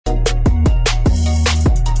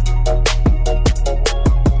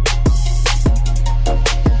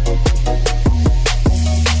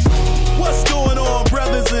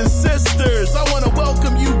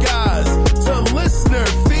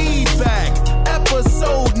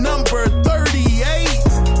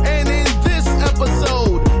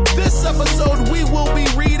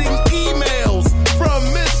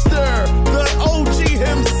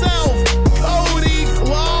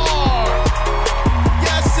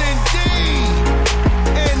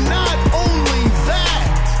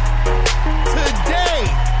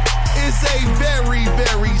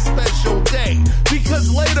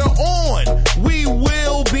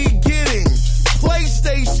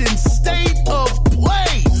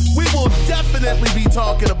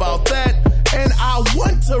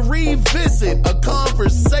visit a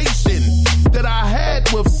conversation that I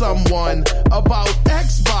had with someone about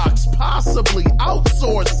Xbox possibly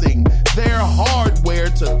outsourcing their hardware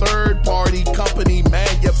to third-party company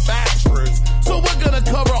manufacturers. So we're going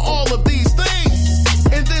to cover all of these things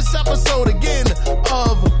in this episode again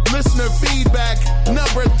of Listener Feedback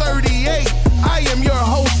number 38. I am your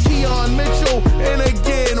host, Keon Mitchell, and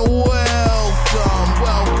again, welcome.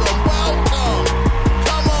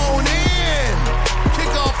 Come on in, kick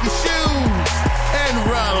off your shoes, and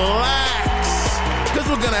relax, because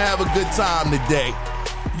we're going to have a good time today.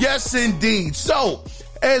 Yes, indeed. So,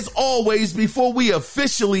 as always, before we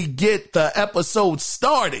officially get the episode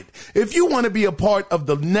started, if you want to be a part of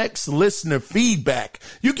the next Listener Feedback,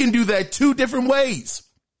 you can do that two different ways.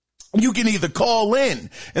 You can either call in,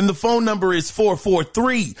 and the phone number is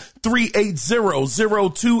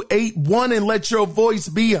 443-380-0281, and let your voice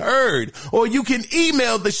be heard. Or you can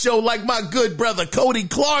email the show like my good brother Cody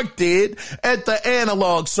Clark did at the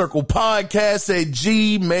Analog Circle Podcast at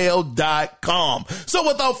gmail.com. So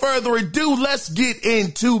without further ado, let's get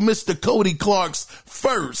into Mr. Cody Clark's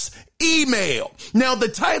first email. Now, the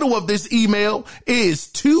title of this email is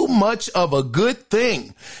Too Much of a Good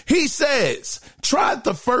Thing. He says, tried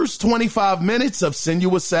the first 25 minutes of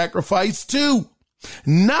Senua's Sacrifice 2.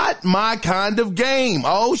 Not my kind of game.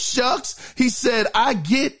 Oh, shucks. He said, I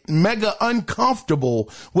get mega uncomfortable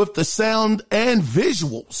with the sound and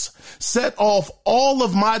visuals. Set off all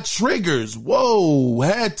of my triggers. Whoa,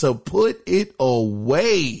 had to put it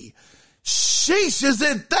away. Sheesh, is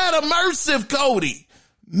it that immersive, Cody?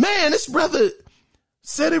 Man, this brother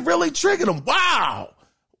said it really triggered him. Wow.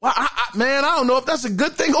 Well, man, I don't know if that's a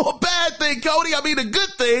good thing or a bad thing, Cody. I mean, a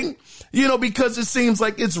good thing, because it seems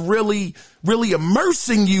like it's really, really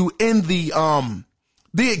immersing you in the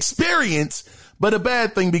experience, but a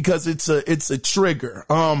bad thing because it's a trigger.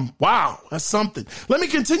 Wow, that's something. Let me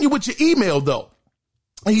continue with your email though.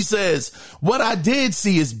 He says, what I did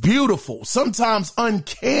see is beautiful, sometimes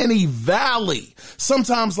uncanny valley,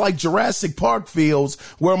 sometimes like Jurassic Park feels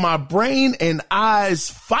where my brain and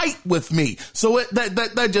eyes fight with me. So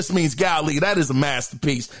that just means, golly, that is a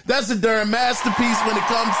masterpiece. That's a darn masterpiece when it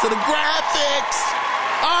comes to the graphics.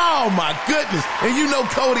 Oh my goodness. And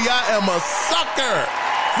Cody, I am a sucker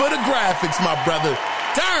for the graphics, my brother.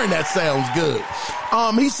 Darn, that sounds good.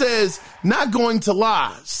 He says, not going to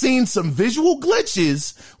lie, seen some visual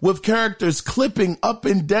glitches with characters clipping up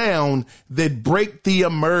and down that break the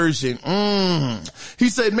immersion. He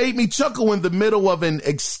said, made me chuckle in the middle of an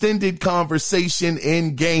extended conversation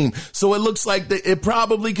in game. So it looks like it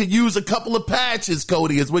probably could use a couple of patches,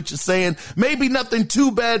 Cody, is what you're saying. Maybe nothing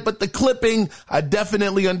too bad, but the clipping, I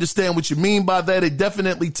definitely understand what you mean by that. It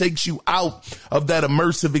definitely takes you out of that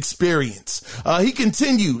immersive experience. He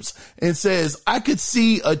continues and says, I could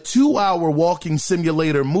see a 2-hour walking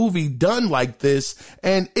simulator movie done like this,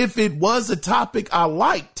 and if it was a topic I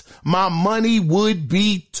liked, my money would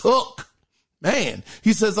be took. Man,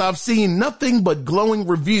 he says, I've seen nothing but glowing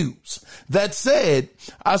reviews. That said,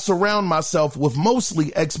 I surround myself with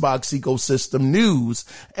mostly Xbox ecosystem news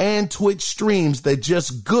and Twitch streams that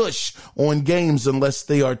just gush on games unless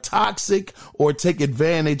they are toxic or take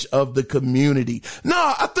advantage of the community. No,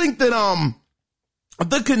 I think that,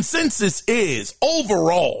 the consensus is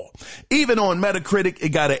overall, even on Metacritic, it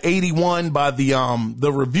got an 81 by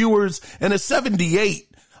the reviewers and a 78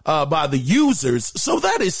 by the users. So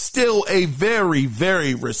that is still a very,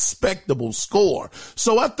 very respectable score.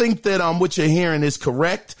 So I think that what you're hearing is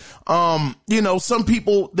correct. Some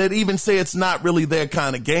people that even say it's not really their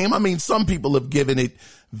kind of game. I mean, some people have given it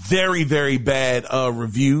very, very bad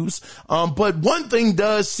reviews. But one thing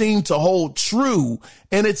does seem to hold true,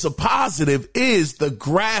 and it's a positive, is the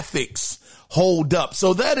graphics hold up.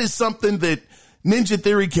 So that is something that Ninja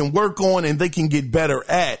Theory can work on and they can get better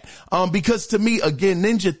at. Because to me, again,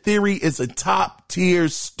 Ninja Theory is a top tier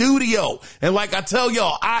studio. And like I tell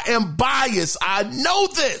y'all, I am biased. I know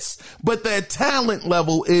this, but their talent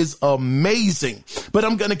level is amazing. But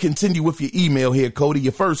I'm going to continue with your email here, Cody,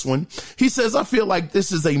 your first one. He says, I feel like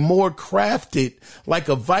this is a more crafted, like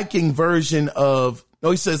a Viking version of,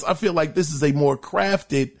 he says, I feel like this is a more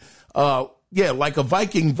crafted, like a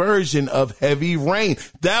Viking version of Heavy Rain.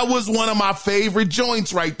 That was one of my favorite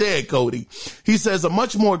joints right there, Cody. He says a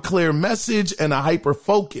much more clear message and a hyper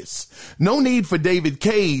focus. No need for David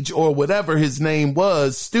Cage or whatever his name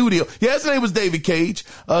was, his name was David Cage,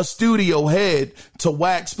 studio head, to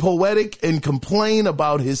wax poetic and complain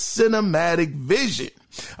about his cinematic vision.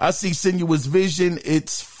 I see Senua's vision.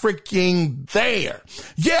 It's freaking there.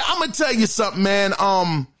 Yeah, I'm going to tell you something, man.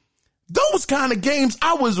 those kind of games,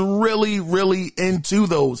 I was really, really into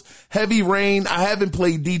those. Heavy Rain. I haven't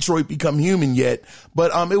played Detroit Become Human yet,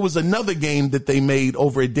 but it was another game that they made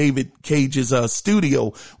over at David Cage's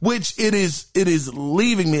studio, which it is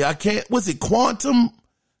leaving me. I can't. Was it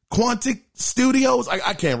Quantic Studios?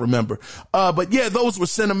 I can't remember. But yeah, those were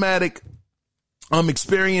cinematic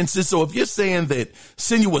experiences. So if you're saying that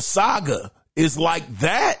Senua's Saga is like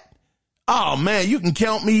that, oh man, you can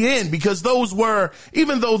count me in, because those were,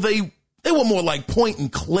 even though they were more like point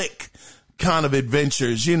and click kind of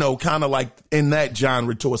adventures, you know, kind of like in that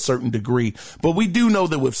genre to a certain degree. But we do know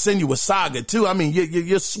that with Senua's Saga too, I mean,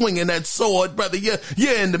 you're swinging that sword, brother. You're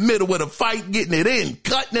in the middle of the fight, getting it in,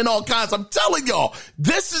 cutting and all kinds. I'm telling y'all,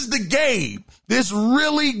 this is the game. This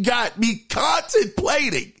really got me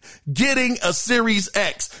contemplating getting a Series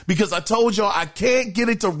X, because I told y'all I can't get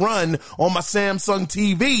it to run on my Samsung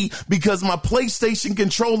TV because my PlayStation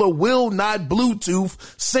controller will not Bluetooth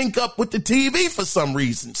sync up with the TV for some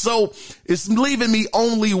reason. So it's leaving me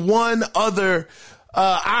only one other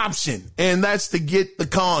option, and that's to get the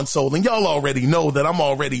console. And y'all already know that I'm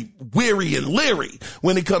already weary and leery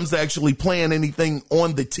when it comes to actually playing anything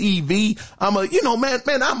on the TV. I'm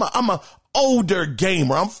a older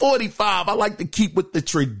gamer. I'm 45. I like to keep with the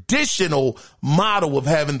traditional model of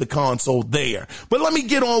having the console there. But let me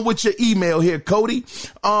get on with your email here, Cody.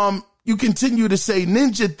 You continue to say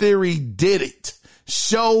Ninja Theory did it.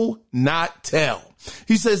 Show, not tell.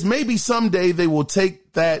 He says maybe someday they will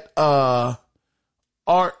take that artisanal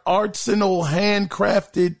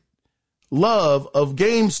handcrafted love of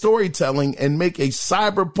game storytelling and make a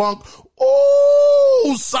cyberpunk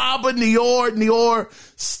Saba Nior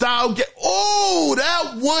style game. Oh,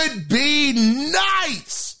 that would be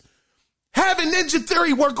nice. Having Ninja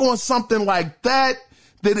Theory work on something like that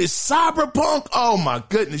is cyberpunk. Oh my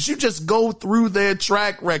goodness. You just go through their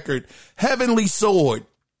track record. Heavenly Sword.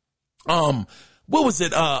 What was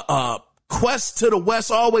it? Quest to the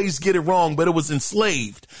West. I always get it wrong, but it was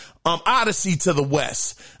Enslaved. Odyssey to the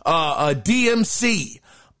West. DMC.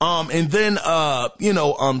 And then,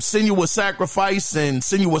 Senua's Sacrifice and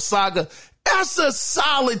Senua's Saga. That's a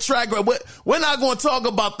solid track. We're not going to talk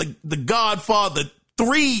about the Godfather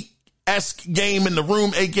 3-esque game in the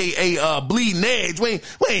room, aka Bleeding Edge. We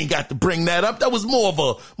ain't got to bring that up. That was more of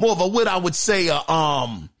a what I would say,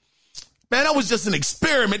 man, that was just an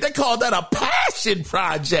experiment. They called that a passion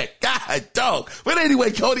project. God, dog. But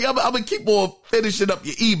anyway, Cody, I'm going to keep on finishing up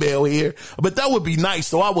your email here. But that would be nice.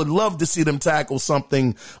 So I would love to see them tackle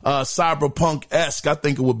something cyberpunk-esque. I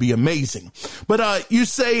think it would be amazing. But you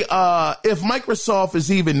say if Microsoft is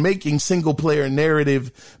even making single-player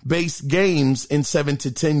narrative-based games in 7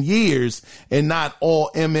 to 10 years and not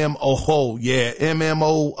all MMOBA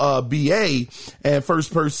and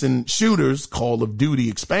first-person shooters, Call of Duty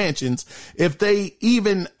expansions, if they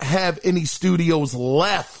even have any studios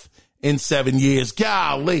left in 7 years.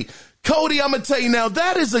 Golly. Cody, I'm going to tell you now,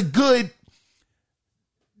 that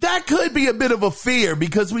could be a bit of a fear,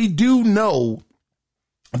 because we do know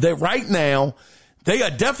that right now they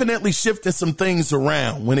are definitely shifting some things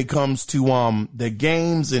around when it comes to the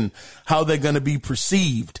games and how they're going to be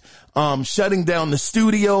perceived. Shutting down the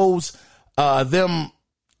studios,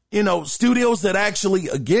 studios that actually,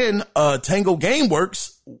 again, Tango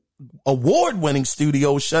Gameworks, award-winning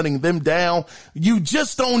studios, shutting them down. You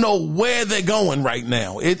just don't know where they're going right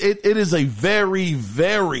now. It is a very,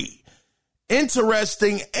 very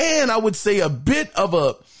interesting, and I would say a bit of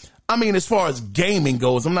as far as gaming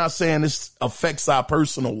goes, I'm not saying this affects our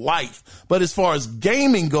personal life, but as far as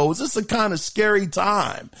gaming goes, it's a kind of scary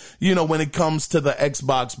time, when it comes to the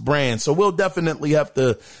Xbox brand. So we'll definitely have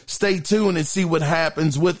to stay tuned and see what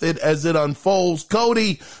happens with it as it unfolds.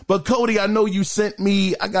 Cody, I know you sent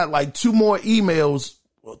me, I got like 3 more emails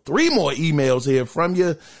here from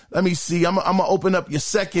you. Let me see. I'm going to open up your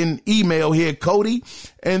second email here, Cody.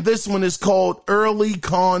 And this one is called Early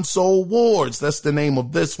Console Wars. That's the name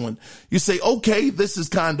of this one. You say, okay, this is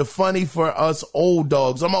kind of funny for us old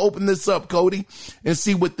dogs. I'm going to open this up, Cody, and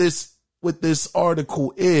see what this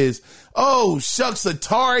article is. Oh, shucks,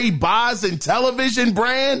 Atari buys Intellivision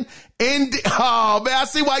brand. Oh, man, I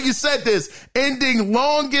see why you said this. Ending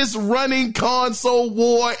longest running console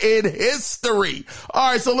war in history.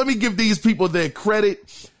 All right, so let me give these people their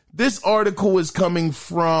credit. This article is coming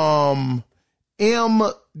from m.slash.org.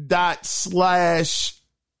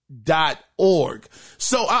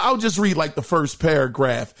 So I'll just read like the first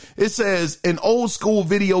paragraph. It says, an old school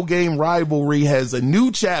video game rivalry has a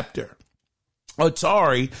new chapter.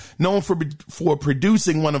 Atari, known for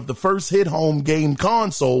producing one of the first hit home game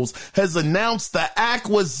consoles, has announced the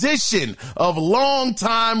acquisition of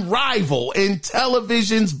longtime rival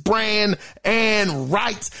Intellivision's brand and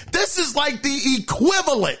rights. This is like the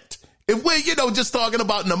equivalent. If we're, just talking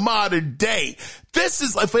about in the modern day, this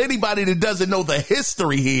is, for anybody that doesn't know the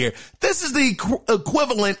history here, this is the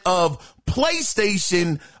equivalent of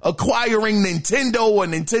PlayStation acquiring Nintendo or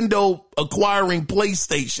Nintendo acquiring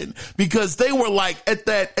PlayStation, because they were like at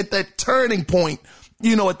that turning point,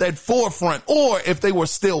 at that forefront, or if they were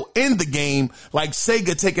still in the game, like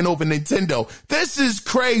Sega taking over Nintendo. This is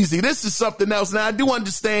crazy. This is something else. Now, I do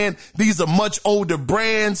understand these are much older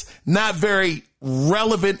brands, not very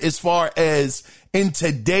relevant as far as in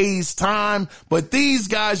today's time, but these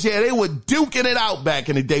guys, they were duking it out back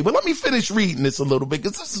in the day. But let me finish reading this a little bit,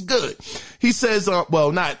 because this is good. He says,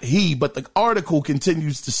 well, not he, but the article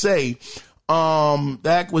continues to say, the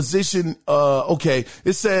acquisition,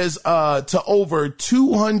 it says, to over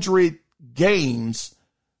 200 games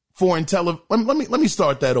for Intellivision. Let me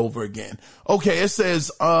start that over again. Okay. It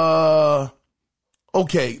says,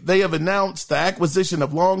 they have announced the acquisition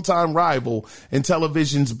of longtime rival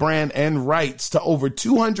Intellivision's brand and rights to over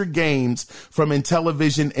 200 games from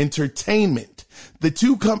Intellivision Entertainment. The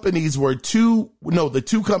two companies were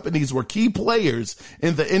key players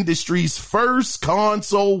in the industry's first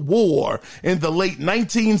console war in the late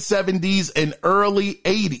 1970s and early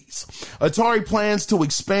 80s. Atari plans to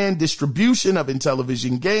expand distribution of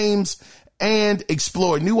Intellivision games and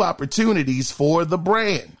explore new opportunities for the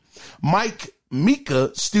brand. Mike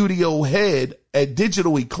Mika, studio head at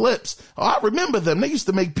Digital Eclipse. I remember them. They used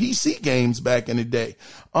to make PC games back in the day.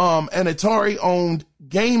 An Atari-owned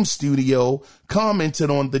game studio commented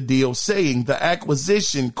on the deal, saying the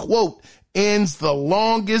acquisition, quote, ends the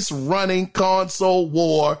longest running console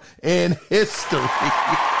war in history.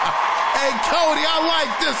 Hey, Cody, I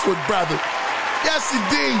like this one, brother. Yes,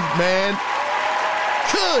 indeed, man.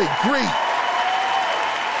 Good grief.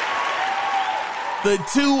 The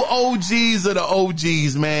two OGs of the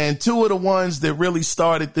OGs, man. Two of the ones that really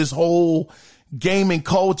started this whole gaming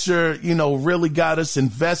culture, really got us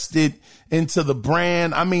invested into the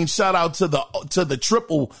brand. I mean, shout out to the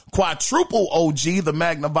triple, quadruple OG, the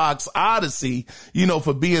Magnavox Odyssey,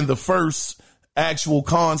 for being the first actual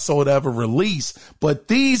console to ever release. But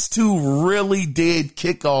these two really did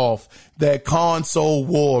kick off that console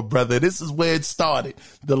war, brother. This is where it started.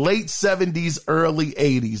 The late 70s, early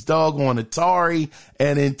 80s. Doggone Atari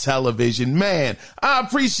and Intellivision. Man, I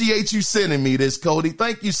appreciate you sending me this, Cody.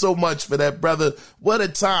 Thank you so much for that, brother. What a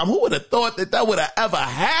time. Who would have thought that would have ever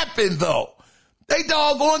happened, though? They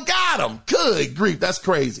doggone got him. Good grief. That's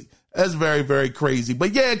crazy. That's very, very crazy.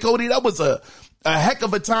 But yeah, Cody, that was a heck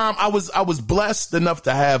of a time. I was blessed enough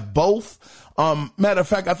to have both. Matter of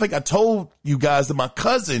fact, I think I told you guys that my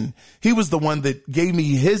cousin, he was the one that gave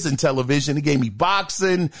me his Intellivision. He gave me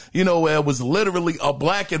boxing, it was literally a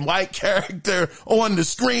black and white character on the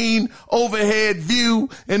screen, overhead view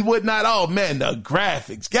and whatnot. Oh man, the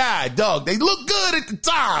graphics, God, dog, they look good at the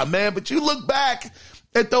time, man. But you look back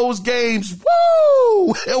at those games,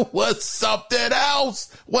 woo, it was something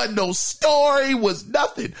else. Wasn't no story, was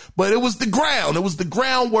nothing, but it was the ground. It was the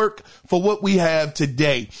groundwork for what we have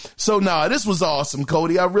today. So this was awesome,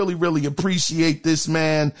 Cody. I really, really appreciate this,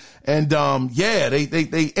 man. And,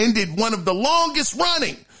 they ended one of the longest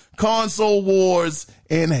running console wars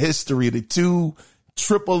in history. The two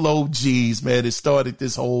triple OGs, man, that started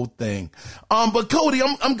this whole thing. But Cody,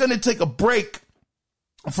 I'm going to take a break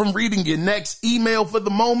from reading your next email for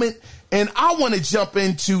the moment. And I want to jump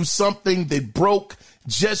into something that broke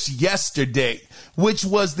just yesterday, which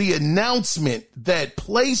was the announcement that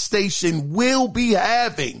PlayStation will be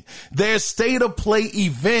having their State of Play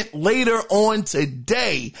event later on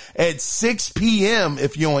today at 6 p.m.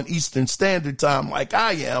 If you're on Eastern Standard Time like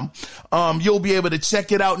I am, you'll be able to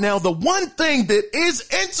check it out. Now, the one thing that is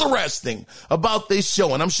interesting about this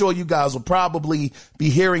show, and I'm sure you guys will probably be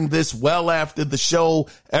hearing this well after the show,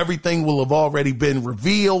 everything will have already been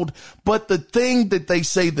revealed. But the thing that they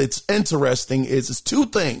say that's interesting is two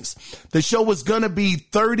things. The show is going to be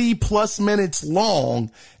 30 plus minutes long,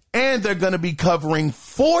 and they're going to be covering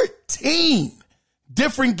 14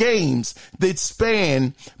 different games that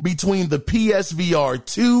span between the PSVR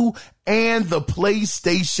 2 and the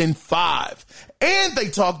PlayStation 5. And they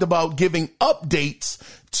talked about giving updates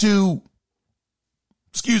to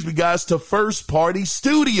first party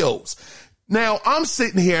studios. Now, I'm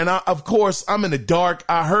sitting here and of course I'm in the dark.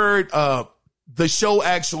 I heard the show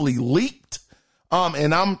actually leaked.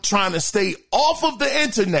 And I'm trying to stay off of the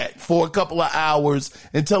internet for a couple of hours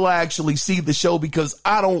until I actually see the show, because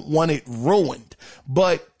I don't want it ruined.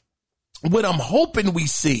 But what I'm hoping we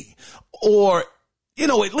see, or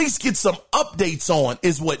at least get some updates on,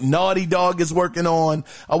 is what Naughty Dog is working on.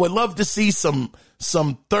 I would love to see some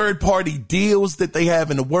third-party deals that they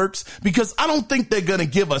have in the works, because I don't think they're going to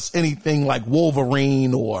give us anything like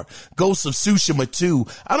Wolverine or Ghost of Tsushima 2.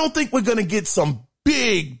 I don't think we're going to get some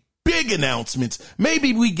big announcements.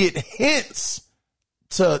 Maybe we get hints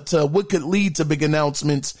to what could lead to big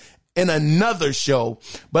announcements in another show,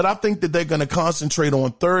 but I think that they're going to concentrate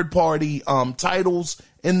on third-party titles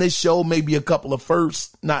in this show, maybe a couple of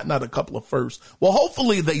firsts, not a couple of firsts. Well,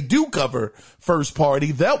 hopefully they do cover first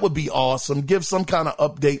party. That would be awesome. Give some kind of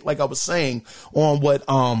update, like I was saying, on what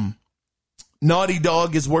Naughty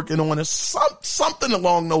Dog is working on, or something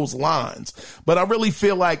along those lines. But I really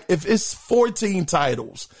feel like if it's 14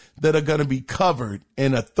 titles that are going to be covered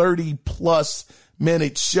in a 30+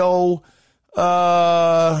 minute show,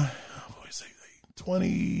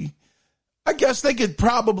 20, I guess they could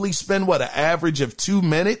probably spend an average of 2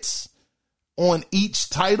 minutes on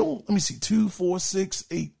each title. Let me see, 2, 4, 6,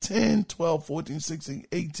 8, 10, 12, 14, 16,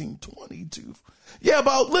 18, 22. Yeah,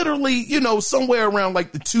 about literally, somewhere around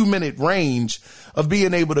like the 2 minute range of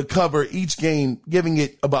being able to cover each game, giving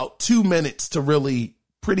it about 2 minutes to really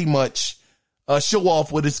pretty much show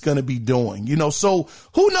off what it's going to be doing. So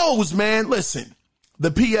who knows, man? Listen. The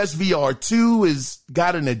PSVR 2 is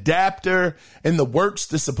got an adapter in the works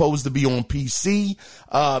that's supposed to be on PC.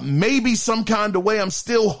 Maybe some kind of way. I'm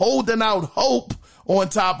still holding out hope on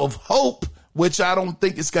top of hope, which I don't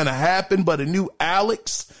think is going to happen, but a new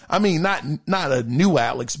Alex. I mean, not a new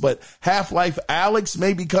Alex, but Half-Life Alex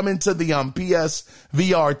maybe coming to the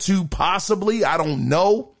PSVR 2 possibly. I don't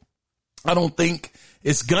know. I don't think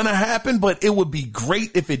it's going to happen, but it would be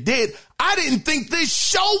great if it did. I didn't think this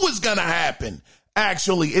show was going to happen.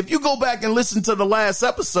 Actually, if you go back and listen to the last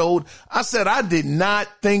episode, I said I did not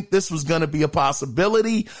think this was going to be a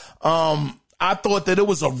possibility. I thought that it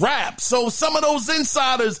was a wrap. So some of those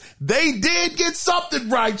insiders, they did get something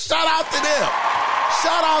right. Shout out to them.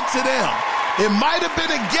 Shout out to them. It might have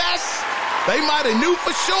been a guess. They might have knew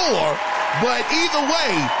for sure. But either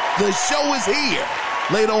way, the show is here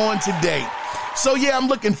later on today. So yeah, I'm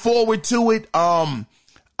looking forward to it.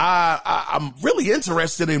 I'm really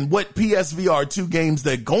interested in what PSVR 2 games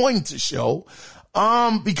they're going to show,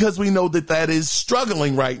 because we know that is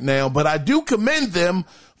struggling right now. But I do commend them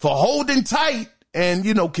for holding tight and,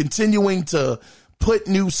 continuing to put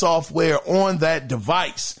new software on that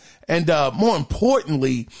device. And more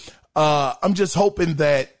importantly, I'm just hoping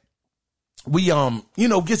that we,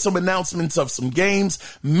 get some announcements of some games.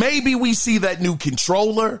 Maybe we see that new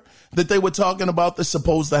controller that they were talking about that's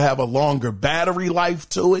supposed to have a longer battery life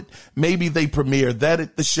to it. Maybe they premiere that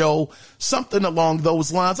at the show, something along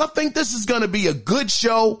those lines. I think this is going to be a good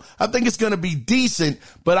show. I think it's going to be decent,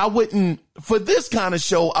 but for this kind of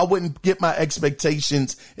show, I wouldn't get my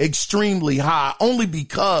expectations extremely high, only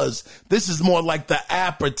because this is more like the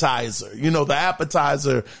appetizer, the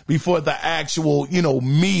appetizer before the actual,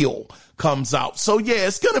 meal comes out. So yeah,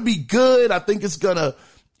 it's going to be good. I think it's going to,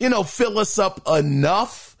 fill us up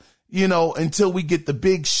enough, until we get the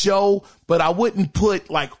big show. But I wouldn't put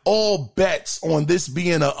like all bets on this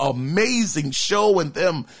being an amazing show and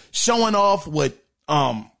them showing off what,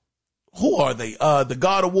 who are they? The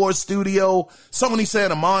God of War studio, Sony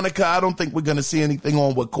Santa Monica. I don't think we're going to see anything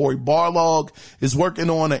on what Cory Barlog is working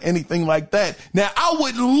on or anything like that. Now, I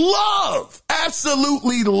would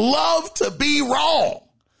absolutely love to be wrong,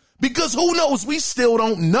 because who knows? We still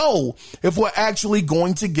don't know if we're actually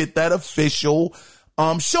going to get that official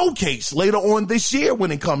showcase later on this year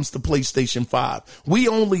when it comes to PlayStation 5. We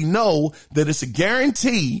only know that it's a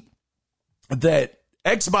guarantee that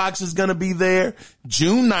Xbox is going to be there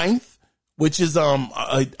June 9th, which is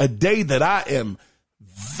a day that I am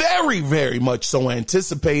very, very much so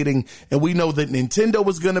anticipating. And we know that Nintendo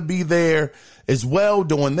is going to be there as well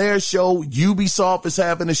doing their show. Ubisoft is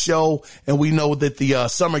having a show, and we know that the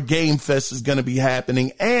Summer Game Fest is going to be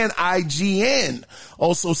happening. And IGN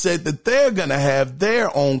also said that they're going to have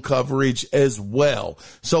their own coverage as well.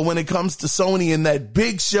 So when it comes to Sony and that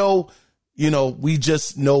big show, we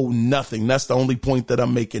just know nothing. That's the only point that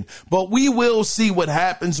I'm making. But we will see what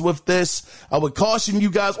happens with this. I would caution you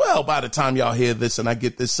guys, by the time y'all hear this and I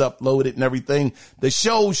get this uploaded and everything, the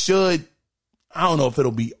show should, I don't know if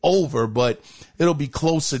it'll be over, but it'll be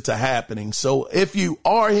closer to happening. So if you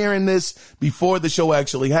are hearing this before the show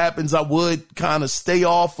actually happens, I would kind of stay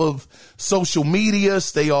off of social media,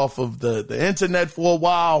 stay off of the internet for a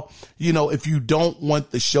while, if you don't want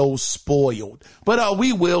the show spoiled. But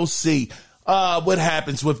we will see what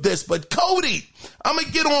happens with this. But Cody, I'm going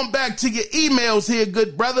to get on back to your emails here,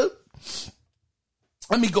 good brother.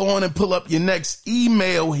 Let me go on and pull up your next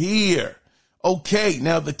email here. Okay,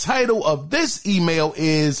 now the title of this email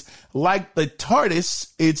is Like the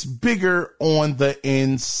TARDIS, it's bigger on the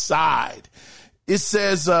inside. It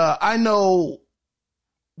says, I know,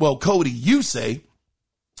 well, Cody, you say,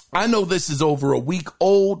 I know this is over a week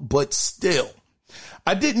old, but still.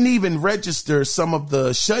 I didn't even register some of the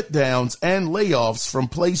shutdowns and layoffs from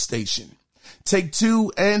PlayStation.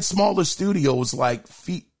 Take-Two and smaller studios like,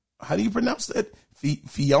 how do you pronounce that?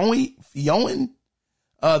 Fioen?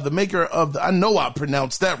 The maker of I know I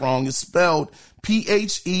pronounced that wrong. It's spelled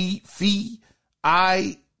Pheoion,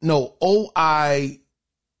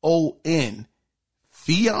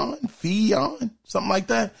 Fionn, something like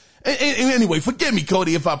that. Anyway, forgive me,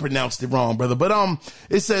 Cody, if I pronounced it wrong, brother. But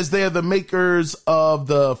it says they're the makers of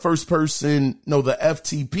the the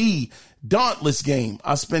FTP Dauntless game.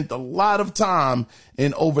 I spent a lot of time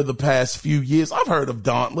in over the past few years. I've heard of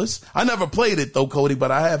Dauntless. I never played it though, Cody,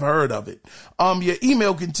 but I have heard of it. Your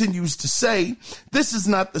email continues to say, this is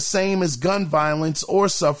not the same as gun violence or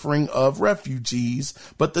suffering of refugees,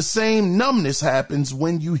 but the same numbness happens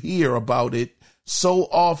when you hear about it so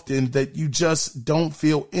often that you just don't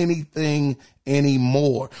feel anything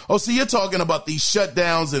anymore. Oh, so you're talking about these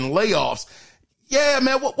shutdowns and layoffs. Yeah,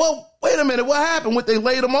 man. Well, wait a minute. What happened? What, they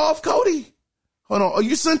laid them off, Cody? Hold on. Oh,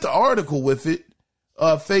 you sent the article with it.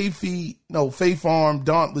 Faith Farm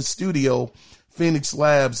Dauntless Studio, Phoenix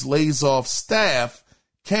Labs lays off staff,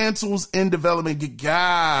 cancels in development.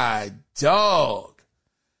 God, dog.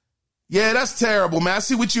 Yeah, that's terrible, man. I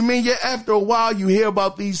see what you mean. Yeah, after a while, you hear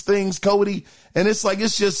about these things, Cody, and it's like,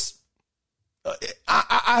 it's just,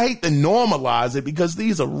 I hate to normalize it because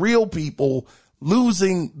these are real people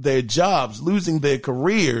losing their jobs, losing their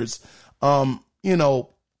careers,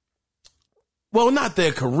 well, not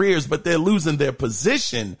their careers, but they're losing their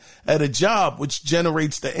position at a job, which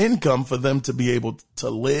generates the income for them to be able to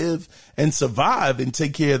live and survive and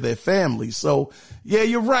take care of their families. So, yeah,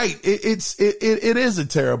 you're right. It is a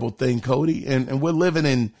terrible thing, Cody. And we're living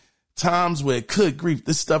in times where, good grief,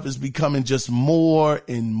 this stuff is becoming just more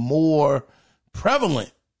and more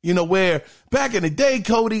prevalent. You know, where back in the day,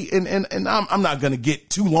 Cody, and I'm not going to get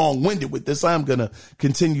too long winded with this. I'm going to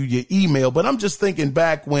continue your email, but I'm just thinking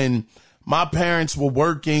back when my parents were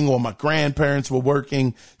working or my grandparents were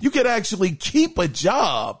working, you could actually keep a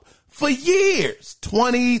job for years,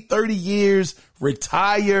 20, 30 years,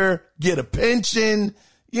 retire, get a pension,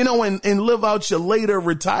 and live out your later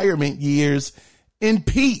retirement years in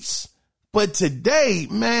peace. But today,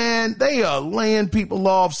 man, they are laying people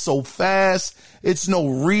off so fast. It's no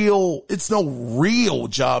real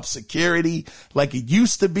job security like it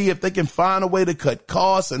used to be. If they can find a way to cut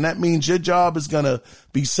costs and that means your job is going to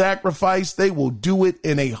be sacrificed, they will do it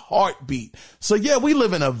in a heartbeat. So yeah, we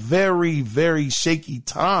live in a very, very shaky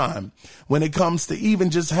time when it comes to even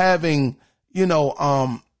just having,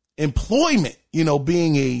 employment,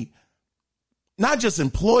 being not just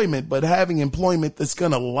employment, but having employment that's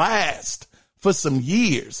going to last for some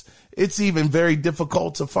years. It's even very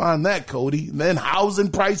difficult to find that, Cody. And then housing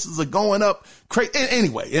prices are going up.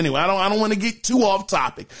 Anyway, I don't want to get too off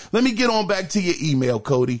topic. Let me get on back to your email,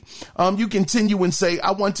 Cody. You continue and say,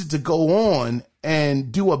 I wanted to go on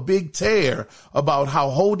and do a big tear about how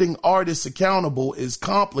holding artists accountable is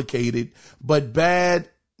complicated, but bad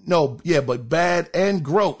and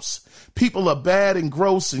gross. People are bad and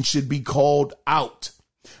gross and should be called out.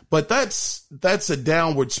 But that's a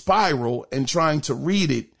downward spiral, and trying to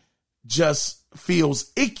read it just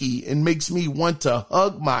feels icky and makes me want to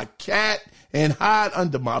hug my cat and hide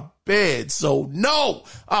under my bed. So no.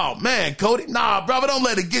 Oh man, Cody. Nah, brother, don't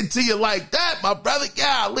let it get to you like that, my brother.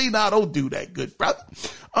 Golly, nah, don't do that, good brother.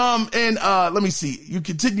 Let me see. You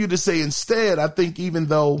continue to say, instead, I think even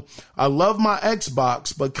though I love my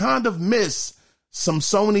Xbox, but kind of miss some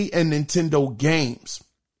Sony and Nintendo games.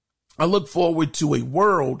 I look forward to a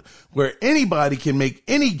world where anybody can make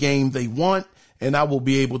any game they want, and I will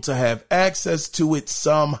be able to have access to it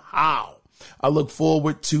somehow. I look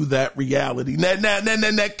forward to that reality. Now,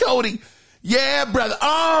 Cody. Yeah, brother.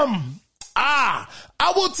 I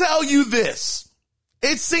will tell you this.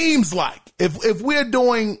 It seems like if we're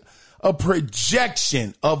doing a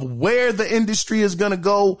projection of where the industry is going to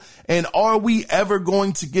go, and are we ever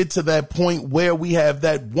going to get to that point where we have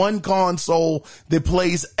that one console that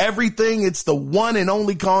plays everything? It's the one and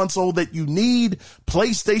only console that you need.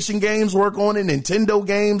 PlayStation games work on it, Nintendo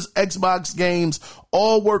games, Xbox games,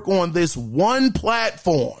 all work on this one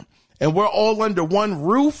platform, and we're all under one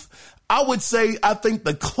roof. I would say, I think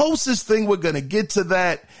the closest thing we're going to get to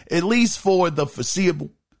that, at least for the foreseeable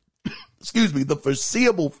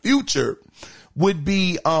future, would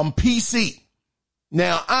be PC.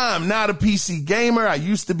 Now, I'm not a PC gamer. I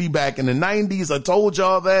used to be back in the 90s. I told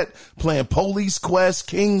y'all that, playing Police Quest,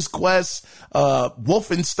 King's Quest,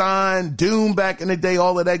 Wolfenstein, Doom back in the day,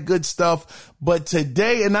 all of that good stuff. But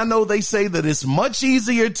today, and I know they say that it's much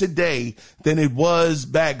easier today than it was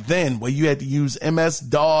back then, where you had to use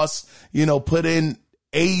MS-DOS, put in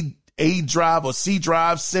A drive or C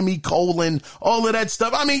drive, semicolon, all of that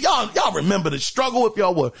stuff. I mean, y'all remember the struggle if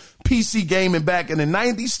y'all were PC gaming back in the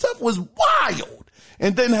 90s. Stuff was wild.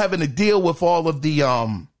 And then having to deal with all of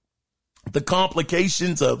the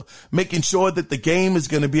complications of making sure that the game is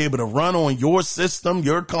going to be able to run on your system,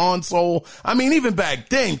 your console. I mean, even back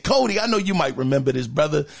then, Cody, I know you might remember this,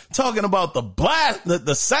 brother, talking about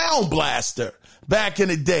the Sound Blaster. Back in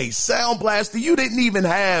the day, Sound Blaster, you didn't even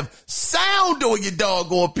have sound on your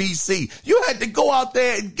doggone PC. You had to go out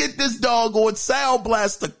there and get this doggone Sound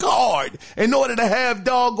Blaster card in order to have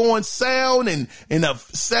doggone sound and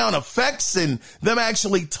sound effects and them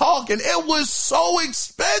actually talking. It was so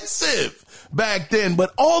expensive back then,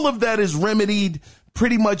 but all of that is remedied.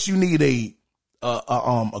 Pretty much you need a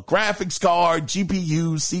graphics card,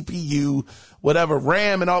 GPU, CPU, whatever,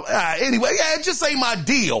 RAM and all. Anyway, it just ain't my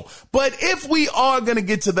deal. But if we are going to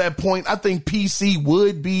get to that point, I think PC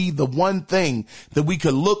would be the one thing that we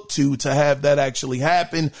could look to have that actually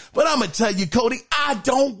happen. But I'm going to tell you, Cody, I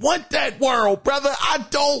don't want that world, brother. I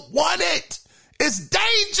don't want it. It's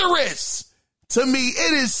dangerous. To me,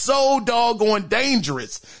 it is so doggone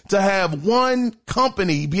dangerous to have one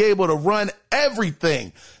company be able to run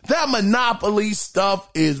everything. That monopoly stuff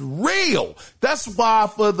is real. That's why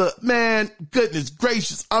goodness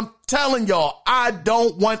gracious, I'm telling y'all, I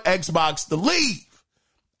don't want Xbox to leave.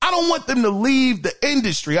 I don't want them to leave the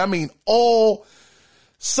industry. I mean, all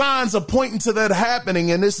signs are pointing to that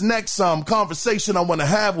happening. And this next conversation I want to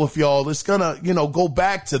have with y'all is gonna, go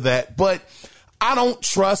back to that. But I don't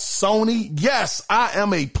trust Sony. Yes, I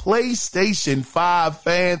am a PlayStation 5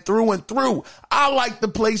 fan through and through. I like the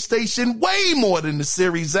PlayStation way more than the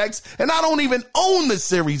Series X, and I don't even own the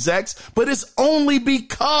Series X, but it's only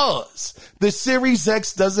because the Series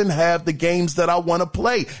X doesn't have the games that I want to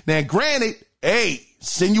play. Now, granted,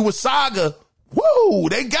 Senua's Saga,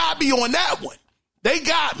 they got me on that one. They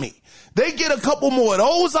got me. They get a couple more of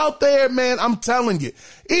those out there, man. I'm telling you,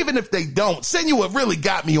 even if they don't, Senua really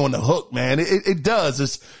got me on the hook, man. It does.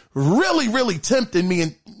 It's really, really tempting me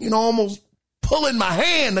and, almost pulling my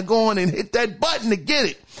hand to go on and hit that button to get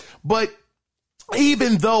it. But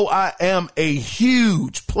even though I am a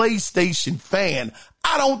huge PlayStation fan,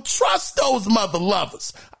 I don't trust those mother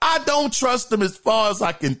lovers. I don't trust them as far as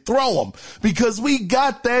I can throw them, because we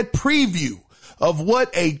got that preview of what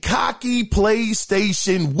a cocky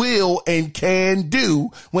PlayStation will and can do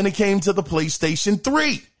when it came to the PlayStation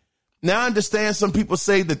 3. Now, I understand some people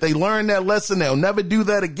say that they learned that lesson. They'll never do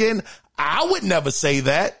that again. I would never say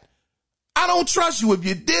that. I don't trust you. If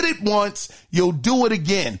you did it once, you'll do it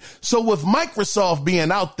again. So with Microsoft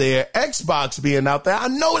being out there, Xbox being out there, I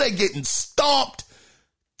know they're getting stomped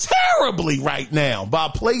terribly right now by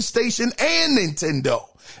PlayStation and Nintendo.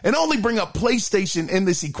 And only bring up PlayStation in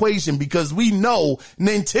this equation because we know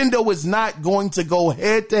Nintendo is not going to go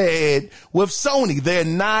head to head with Sony. They're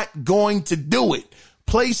not going to do it.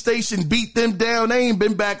 PlayStation beat them down. They ain't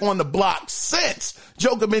been back on the block since.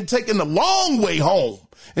 Joker been taking the long way home.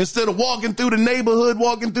 Instead of walking through the neighborhood,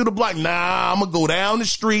 walking through the block, I'm going to go down the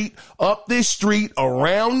street, up this street,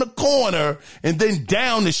 around the corner, and then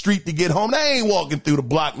down the street to get home. They ain't walking through the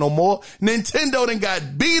block no more. Nintendo done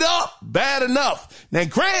got beat up bad enough. Now,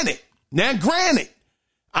 granted,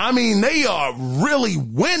 I mean, they are really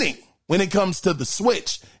winning when it comes to the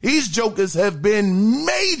Switch. These jokers have been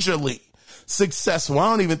majorly successful.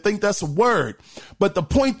 I don't even think that's a word. But the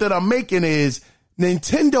point that I'm making is,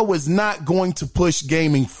 Nintendo is not going to push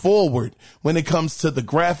gaming forward when it comes to the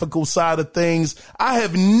graphical side of things. I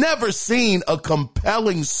have never seen a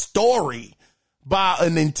compelling story by a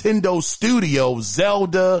Nintendo studio,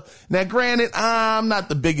 Zelda. Now, granted, I'm not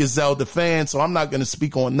the biggest Zelda fan, so I'm not going to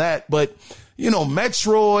speak on that. But,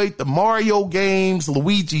 Metroid, the Mario games,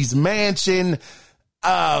 Luigi's Mansion,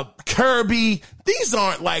 Kirby, these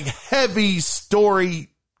aren't like heavy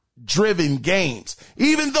story-driven games.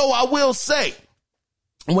 Even though I will say,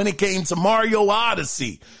 when it came to Mario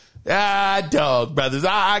Odyssey, dog, brothers,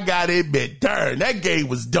 I gotta admit, darn, that game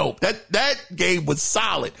was dope. That game was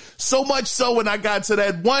solid. So much so when I got to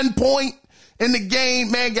that one point in the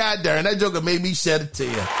game, man, god darn, that joker made me shed a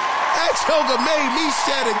tear. That joker made me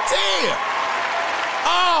shed a tear.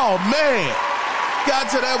 Oh, man.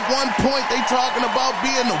 Got to that one point they talking about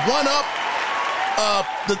being the one-up,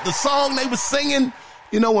 the song they was singing,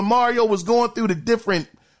 when Mario was going through the different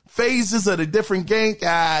phases of the different game.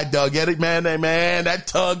 Dog, get it, man, that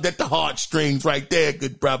tugged at the heartstrings right there,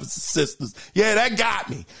 good brothers and sisters. Yeah, that got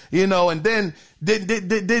me, and then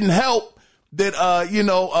didn't help that,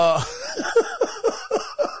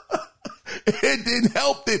 it didn't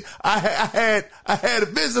help that I had a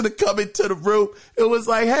visitor come into the room. It was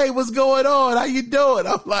like, hey, what's going on? How you doing?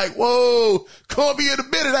 I'm like, whoa, call me in a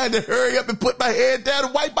minute. I had to hurry up and put my head down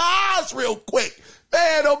and wipe my eyes real quick.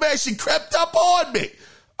 Man, oh man, she crept up on me.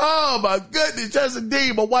 Oh my goodness, yes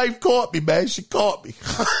indeed. My wife caught me, man. She caught me.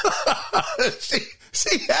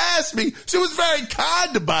 She asked me. She was very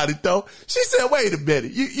kind about it, though. She said, "Wait a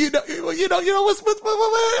minute. You know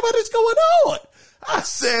what is going on?" I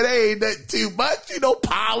said, "Hey, ain't that too much?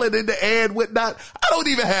 Pollen in the air and whatnot. I don't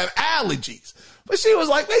even have allergies." But she was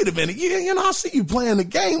like, "Wait a minute. I see you playing the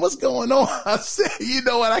game. What's going on?" I said, "You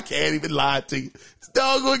know what? I can't even lie to you. This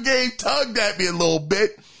doggone game tugged at me a little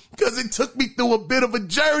bit." Because it took me through a bit of a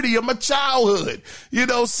journey of my childhood,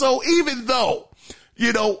 so even though,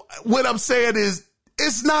 what I'm saying is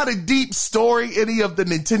it's not a deep story, any of the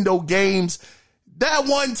Nintendo games. That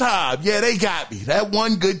one time, yeah, they got me. That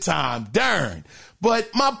one good time, darn. But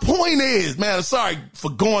my point is, man, I'm sorry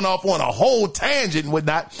for going off on a whole tangent and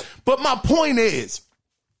whatnot, but my point is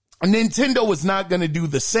Nintendo is not going to do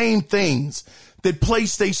the same things that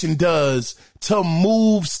PlayStation does to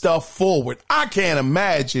move stuff forward. I can't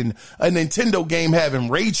imagine a Nintendo game having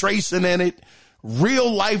ray tracing in it,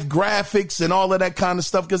 real life graphics and all of that kind of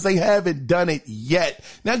stuff, because they haven't done it yet.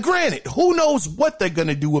 Now, granted, who knows what they're going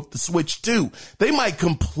to do with the Switch 2? They might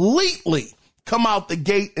completely come out the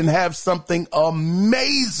gate and have something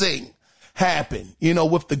amazing happen,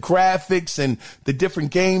 with the graphics and the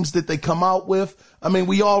different games that they come out with. I mean,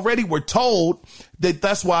 we already were told that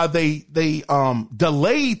that's why they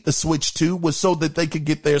delayed the Switch 2 was so that they could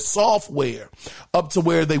get their software up to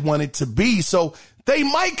where they want it to be. So they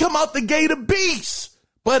might come out the gate a beast,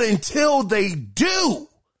 but until they do,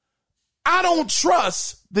 I don't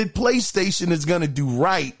trust that PlayStation is going to do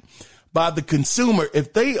right by the consumer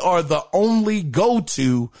if they are the only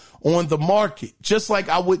go-to on the market. Just like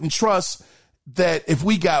I wouldn't trust that if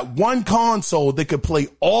we got one console that could play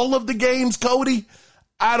all of the games, Cody,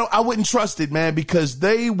 I wouldn't trust it, man, because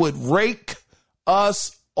they would rake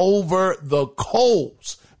us over the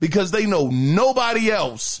coals because they know nobody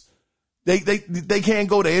else. They can't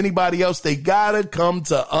go to anybody else. They gotta come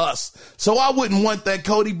to us. So I wouldn't want that,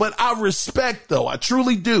 Cody, but I respect, though. I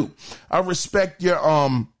truly do. I respect your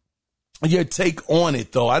take on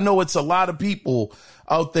it, though. I know it's a lot of people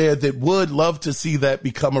out there that would love to see that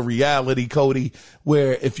become a reality, Cody,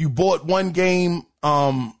 where if you bought one game,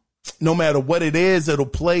 no matter what it is, it'll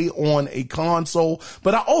play on a console.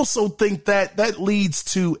 But I also think that leads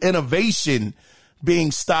to innovation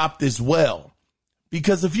being stopped as well.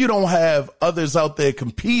 Because if you don't have others out there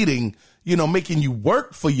competing, making you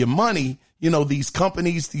work for your money, these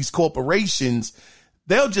companies, these corporations,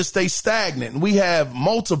 they'll just stay stagnant. And we have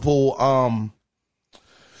multiple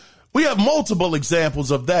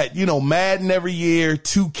examples of that. Madden every year,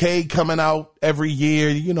 2K coming out every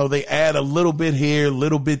year. They add a little bit here, a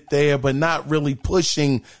little bit there, but not really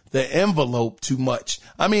pushing the envelope too much.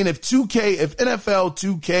 I mean, if NFL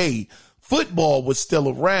 2K football was still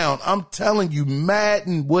around, I'm telling you,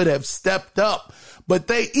 Madden would have stepped up. But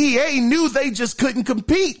EA knew they just couldn't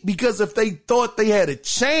compete, because if they thought they had a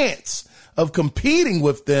chance of competing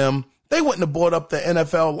with them, they wouldn't have bought up the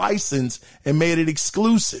NFL license and made it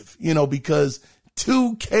exclusive, because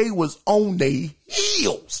 2K was on their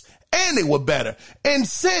heels and they were better. And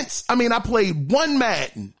I played one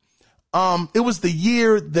Madden. It was the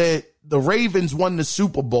year that the Ravens won the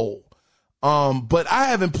Super Bowl. But I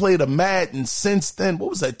haven't played a Madden since then. What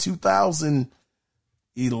was that,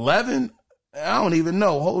 2011? I don't even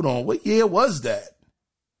know. Hold on. What year was that?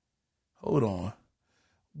 Hold on.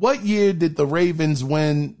 What year did the Ravens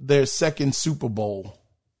win their second Super Bowl?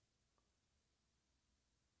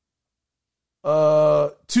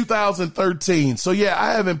 2013. So yeah,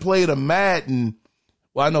 I haven't played a Madden.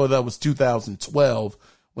 Well, I know that was 2012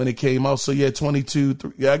 when it came out. So yeah,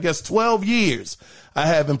 12 years. I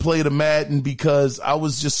haven't played a Madden because I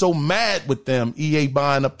was just so mad with them, EA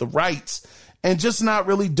buying up the rights and just not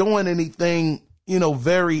really doing anything,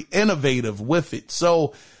 very innovative with it.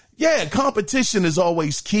 So yeah, competition is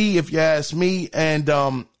always key, if you ask me, and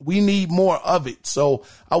we need more of it. So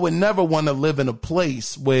I would never want to live in a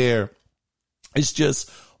place where it's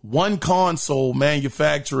just one console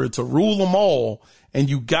manufacturer to rule them all, and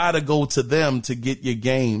you got to go to them to get your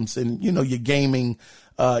games and, your gaming,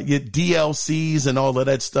 your DLCs and all of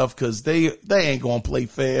that stuff, because they ain't going to play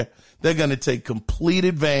fair. They're going to take complete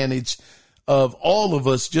advantage of all of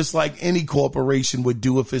us, just like any corporation would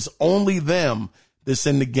do if it's only them that's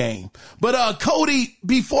in the game. But Cody,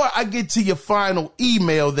 before I get to your final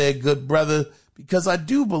email there, good brother, because I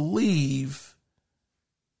do believe,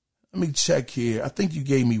 let me check here. I think you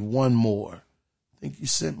gave me one more. I think you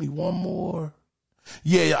sent me one more.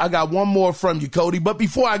 Yeah, I got one more from you, Cody. But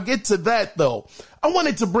before I get to that, though, I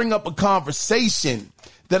wanted to bring up a conversation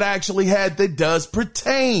that I actually had that does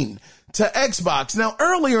pertain to Xbox. Now,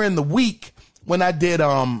 earlier in the week when I did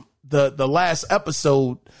the last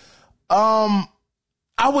episode, I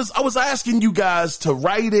was asking you guys to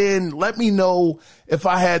write in, let me know if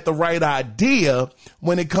I had the right idea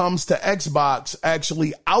when it comes to Xbox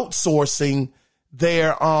actually outsourcing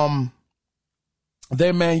their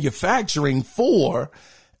manufacturing for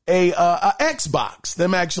a Xbox,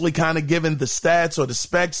 them actually kind of giving the stats or the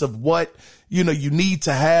specs of what, you need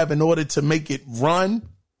to have in order to make it run,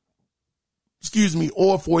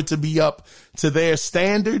 or for it to be up to their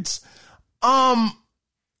standards.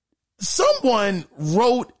 Someone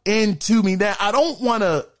wrote into me that I don't want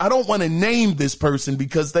to name this person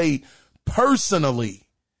because they personally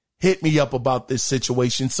hit me up about this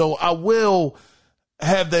situation. So I will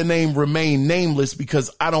have their name remain nameless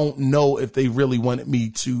because I don't know if they really wanted me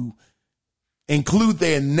to include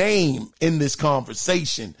their name in this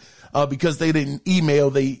conversation, because they didn't email.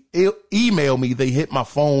 They emailed me. They hit my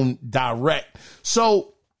phone direct.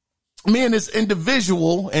 So me and this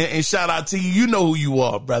individual, and shout out to you, you know who you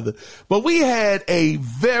are, brother. But we had a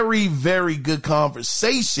very, very good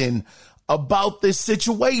conversation about this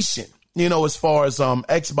situation, as far as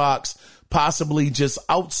Xbox possibly just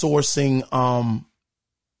outsourcing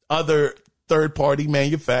other third-party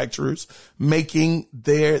manufacturers making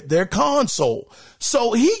their console.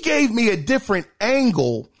 So he gave me a different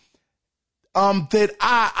angle that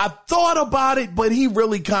I thought about it, but he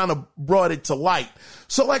really kind of brought it to light.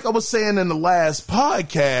 So like I was saying in the last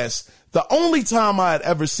podcast, the only time I had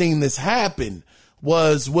ever seen this happen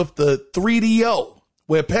was with the 3DO,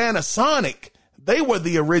 where Panasonic, they were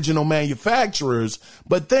the original manufacturers,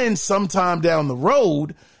 but then sometime down the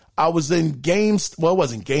road, I was in it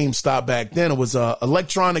wasn't GameStop back then. It was a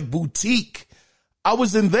electronic boutique. I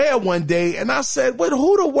was in there one day and I said, "Well,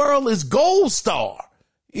 who the world is Gold Star?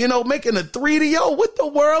 Making a 3DO. What the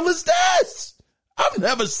world is this? I've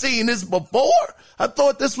never seen this before. I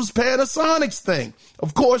thought this was Panasonic's thing."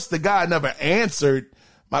 Of course, the guy never answered.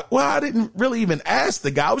 I didn't really even ask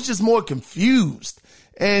the guy. I was just more confused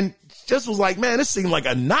and just was like, man, this seemed like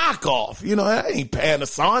a knockoff. That ain't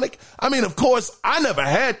Panasonic. I mean, of course, I never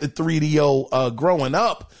had the 3DO growing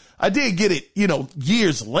up. I did get it,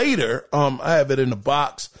 years later. I have it in the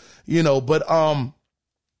box, but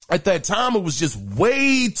at that time it was just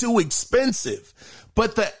way too expensive.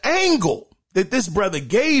 But the angle that this brother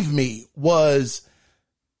gave me was,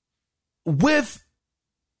 if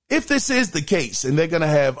this is the case and they're going to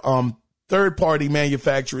have third-party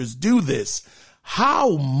manufacturers do this,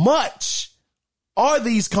 how much are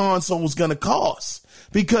these consoles going to cost?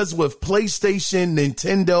 Because with PlayStation,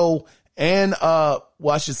 Nintendo, and I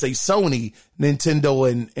should say Sony,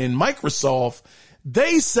 Nintendo, and Microsoft,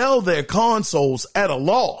 they sell their consoles at a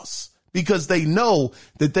loss because they know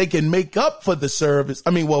that they can make up for the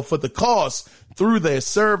for the cost through their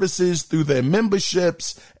services, through their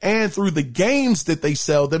memberships, and through the games that they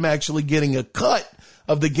sell, them actually getting a cut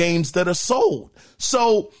of the games that are sold.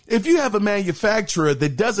 So if you have a manufacturer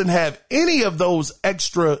that doesn't have any of those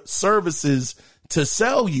extra services to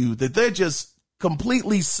sell you, that they're just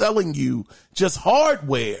completely selling you just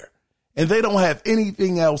hardware, and they don't have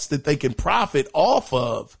anything else that they can profit off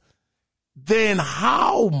of, then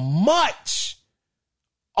how much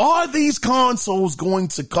are these consoles going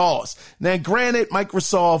to cost? Now, granted,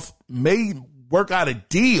 Microsoft may work out a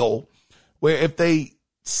deal where if they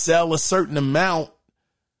sell a certain amount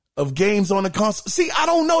of games on the console. See, I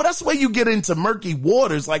don't know. That's where you get into murky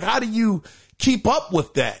waters. Like, how do you keep up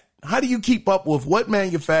with that? How do you keep up with what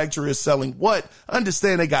manufacturer is selling what? I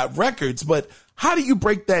understand they got records, but how do you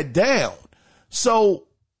break that down? So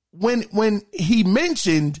when he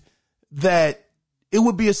mentioned that it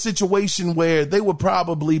would be a situation where they would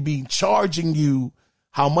probably be charging you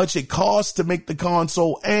how much it costs to make the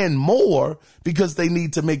console and more because they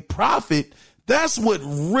need to make profit, that's what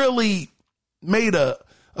really made a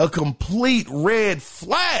complete red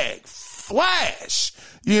flash,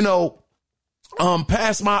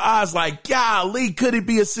 past my eyes. Like, golly, could it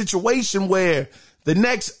be a situation where the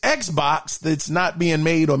next Xbox that's not being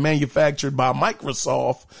made or manufactured by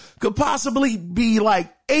Microsoft could possibly be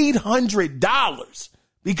like $800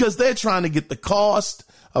 because they're trying to get the cost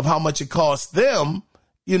of how much it costs them,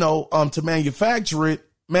 to manufacture it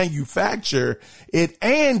manufacture it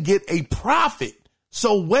and get a profit.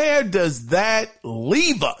 So where does that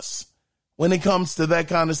leave us when it comes to that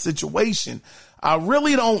kind of situation? I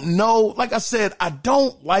really don't know. Like I said, I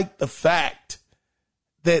don't like the fact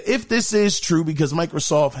that if this is true, because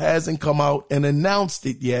Microsoft hasn't come out and announced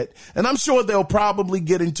it yet, and I'm sure they'll probably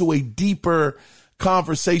get into a deeper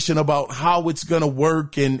conversation about how it's going to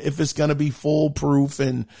work and if it's going to be foolproof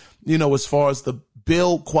and, as far as the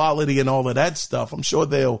build quality and all of that stuff. I'm sure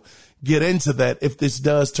they'll get into that if this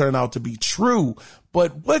does turn out to be true.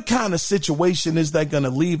 But what kind of situation is that going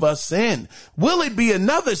to leave us in? Will it be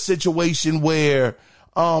another situation where,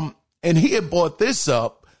 and he had brought this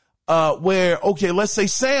up, where, okay, let's say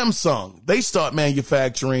Samsung, they start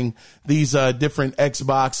manufacturing these different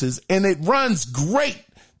Xboxes and it runs great.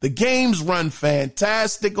 The games run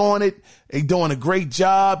fantastic on it. They're doing a great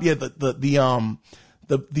job. Yeah, the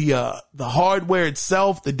hardware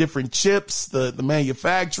itself, the different chips, the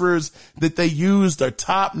manufacturers that they used are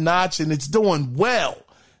top notch and it's doing well.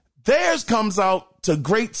 Theirs comes out to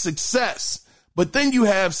great success. But then you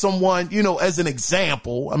have someone, as an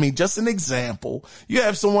example, just an example, you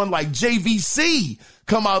have someone like JVC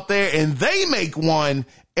come out there and they make one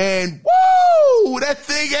and woo, that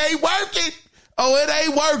thing ain't working. Oh, it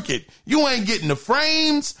ain't working. You ain't getting the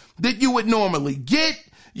frames that you would normally get.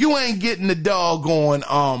 You ain't getting the doggone,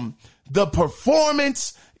 the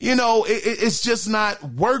performance, it's just not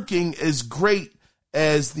working as great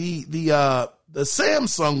as the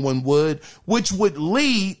Samsung one would, which would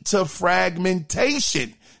lead to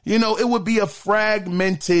fragmentation. It would be a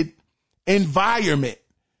fragmented environment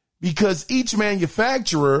because each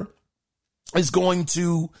manufacturer is going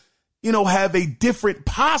to, have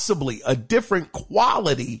possibly a different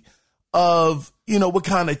quality of, what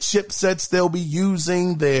kind of chipsets they'll be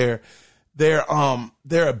using, their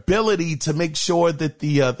ability to make sure that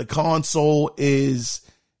the console is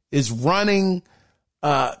running,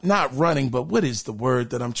 not running, but what is the word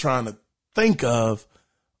that I'm trying to think of?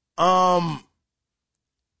 Golly,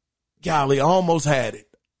 I almost had it.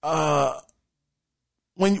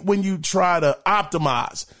 When you try to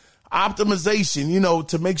optimization,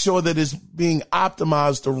 to make sure that it's being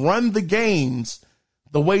optimized to run the games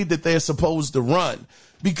the way that they're supposed to run.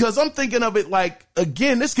 Because I'm thinking of it like,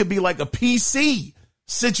 again, this could be like a PC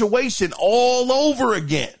situation all over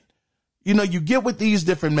again. You get with these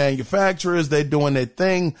different manufacturers, they're doing their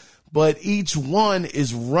thing, but each one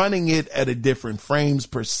is running it at a different frames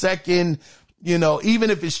per second. Even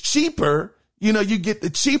if it's cheaper, you get the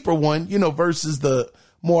cheaper one, versus the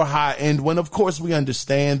more high end one. Of course, we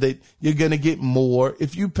understand that you're going to get more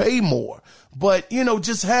if you pay more. But,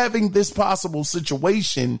 just having this possible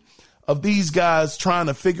situation of these guys trying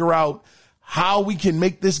to figure out how we can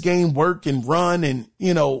make this game work and run and,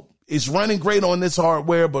 it's running great on this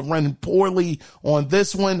hardware, but running poorly on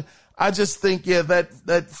this one. I just think,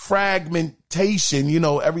 that fragmentation,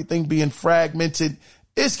 everything being fragmented,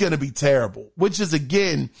 it's going to be terrible, which is,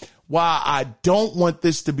 again, why I don't want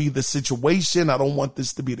this to be the situation. I don't want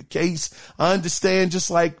this to be the case. I understand, just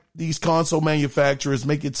like these console manufacturers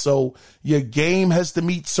make it so your game has to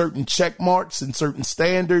meet certain check marks and certain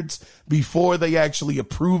standards before they actually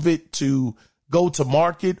approve it to go to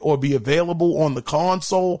market or be available on the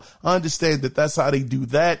console. I understand that that's how they do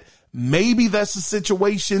that. Maybe that's a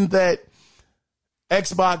situation that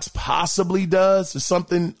Xbox possibly does, or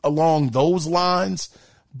something along those lines.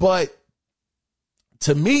 But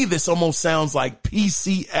to me, this almost sounds like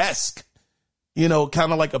PC-esque, kind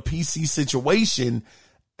of like a PC situation.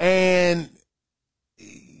 And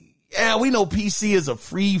yeah, we know PC is a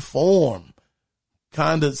free form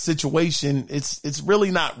kind of situation. It's really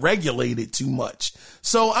not regulated too much.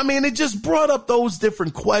 So, it just brought up those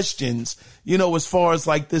different questions, as far as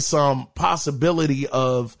like this possibility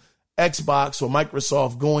of Xbox or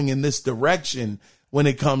Microsoft going in this direction when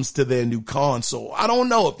it comes to their new console. I don't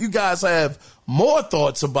know if you guys have more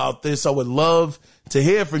thoughts about this. I would love to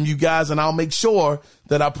hear from you guys, and I'll make sure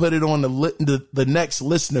that I put it on the next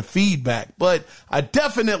listener feedback. But I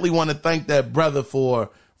definitely want to thank that brother for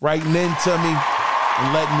writing in to me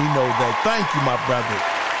and letting me know that. Thank you, my brother.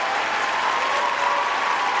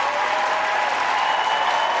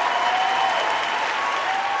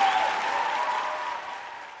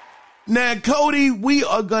 Now, Cody, we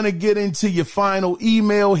are going to get into your final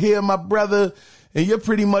email here, my brother, and you're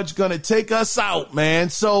pretty much going to take us out, man.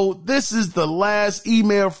 So this is the last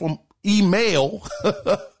email from email.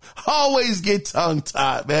 Always get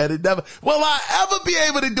tongue-tied, man. Will I ever be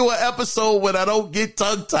able to do an episode when I don't get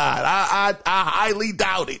tongue-tied? I highly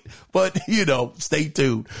doubt it, but stay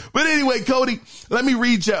tuned. But anyway, Cody, let me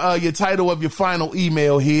read your title of your final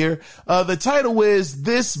email here. The title is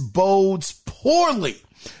 "This Bodes Poorly."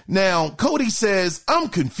 Now, Cody says, I'm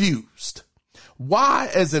confused. Why,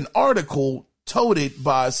 as an article toted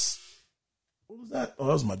by, what was that? Oh,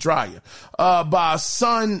 that was my dryer. By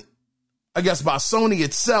Sony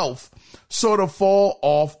itself, sort of fall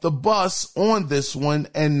off the bus on this one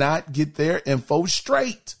and not get their info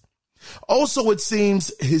straight. Also, it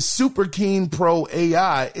seems his Super Keen Pro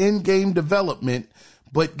AI in-game development,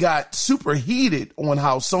 but got super heated on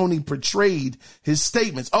how Sony portrayed his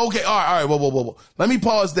statements. Okay, all right, whoa. Let me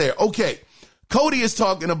pause there. Okay, Cody is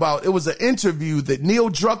talking about, it was an interview that Neil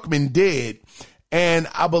Druckmann did, and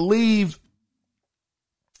I believe,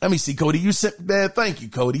 let me see, Cody, you sent, man, thank you,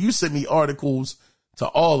 Cody. You sent me articles to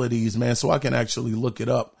all of these, man, so I can actually look it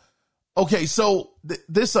up. Okay, so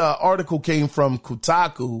this article came from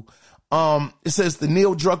Kotaku. It says the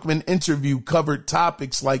Neil Druckmann interview covered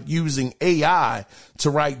topics like using AI to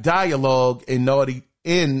write dialogue and Naughty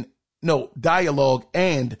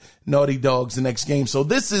Dog's next game. So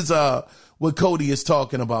this is what Cody is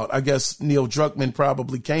talking about. I guess Neil Druckmann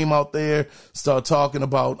probably came out there, started talking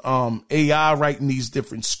about AI writing these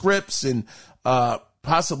different scripts and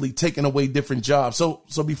possibly taking away different jobs. So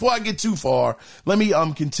before I get too far, let me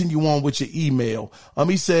continue on with your email.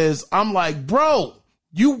 He says, I'm like, bro,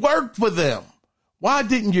 you worked for them. Why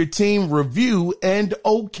didn't your team review and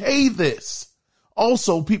okay this?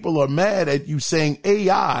 Also, people are mad at you saying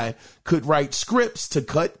AI could write scripts to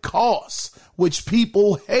cut costs, which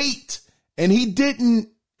people hate. And he didn't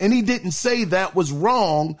say that was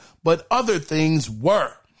wrong, but other things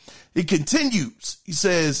were. He continues. He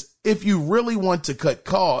says, if you really want to cut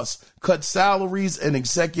costs, cut salaries and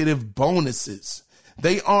executive bonuses.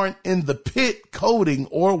 They aren't in the pit coding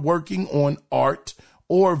or working on art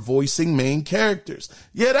or voicing main characters.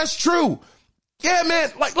 Yeah, that's true. Yeah,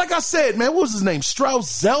 man, like I said, man, what was his name?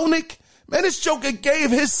 Strauss Zelnick? Man, this joker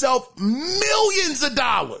gave himself millions of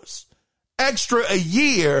dollars extra a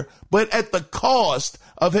year, but at the cost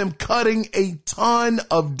of him cutting a ton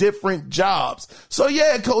of different jobs. So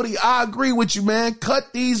yeah, Cody, I agree with you, man.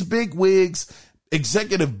 Cut these big wigs,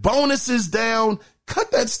 executive bonuses down,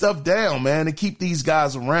 cut that stuff down, man, and keep these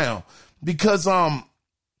guys around. Because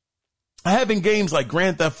having games like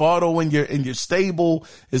Grand Theft Auto in your stable,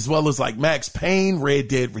 as well as like Max Payne, Red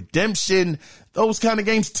Dead Redemption, those kind of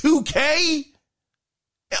games, 2K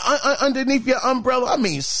underneath your umbrella. I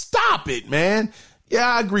mean, stop it, man. Yeah,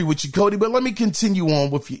 I agree with you, Cody, but let me continue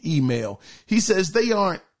on with your email. He says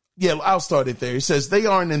I'll start it there. He says they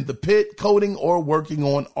aren't in the pit coding or working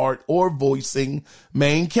on art or voicing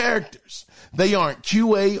main characters. They aren't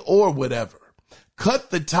QA or whatever.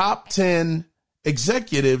 Cut the top 10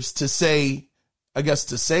 executives to save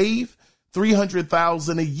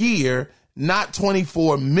 $300,000 a year, not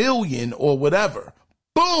 24 million or whatever.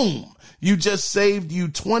 Boom. You just saved you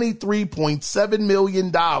 $23.7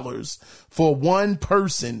 million for one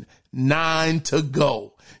person, 9 to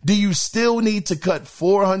go. Do you still need to cut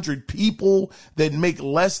 400 people that make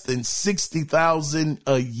less than $60,000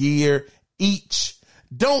 a year each?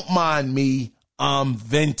 Don't mind me. I'm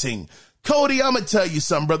venting. Cody, I'm going to tell you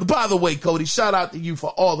something, brother. By the way, Cody, shout out to you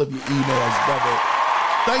for all of your emails, brother.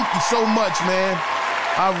 Thank you so much, man.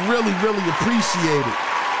 I really, really appreciate it.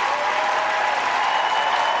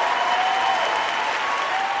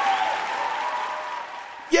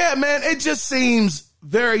 Yeah, man, it just seems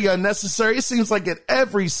very unnecessary. It seems like at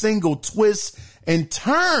every single twist and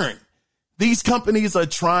turn, these companies are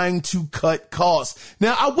trying to cut costs.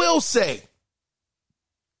 Now, I will say,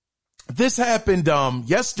 this happened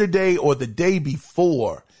yesterday or the day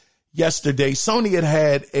before yesterday. Sony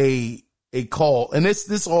had a call, and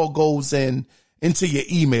this all goes into your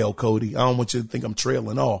email, Cody. I don't want you to think I'm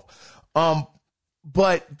trailing off.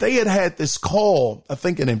 But they had this call, I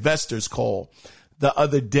think an investor's call the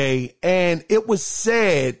other day, and it was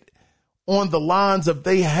said on the lines of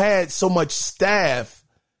they had so much staff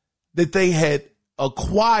that they had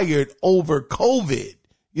acquired over COVID.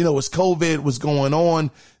 You know, as COVID was going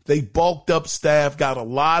on, they bulked up staff, got a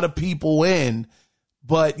lot of people in,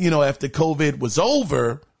 but, you know, after COVID was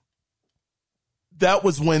over, that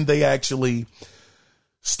was when they actually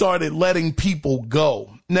started letting people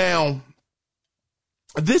go. Now,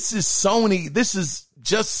 this is Sony. This is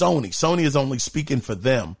just Sony. Sony is only speaking for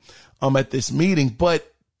them at this meeting,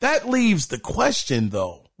 but that leaves the question,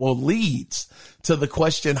 though, leads to the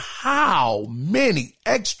question, how many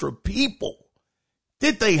extra people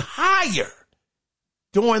did they hire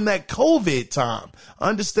during that COVID time? I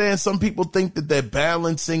understand some people think that they're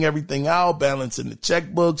balancing everything out, balancing the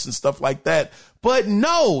checkbooks and stuff like that. But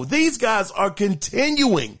no, these guys are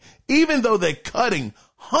continuing, even though they're cutting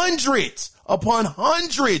hundreds upon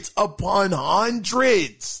hundreds upon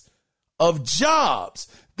hundreds of jobs.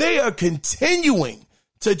 They are continuing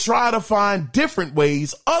to try to find different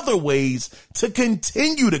ways, other ways to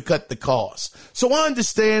continue to cut the costs. So I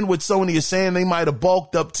understand what Sony is saying. They might have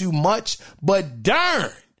bulked up too much, but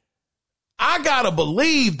darn, I gotta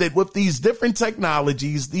believe that with these different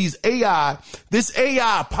technologies, this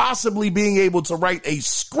AI possibly being able to write a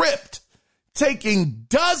script, taking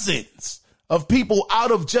dozens of people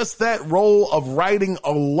out of just that role of writing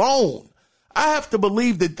alone. I have to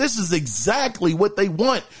believe that this is exactly what they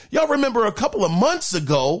want. Y'all remember a couple of months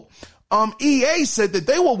ago, EA said that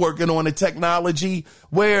they were working on a technology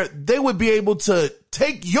where they would be able to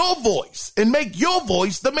take your voice and make your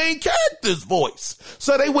voice the main character's voice.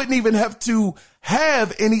 So they wouldn't even have to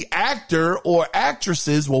have any actor or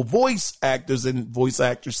actresses, well, voice actors and voice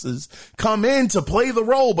actresses come in to play the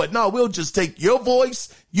role. But no, we'll just take your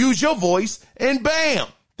voice, use your voice, and bam,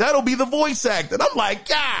 that'll be the voice actor. And I'm like,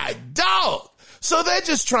 God, dog. So they're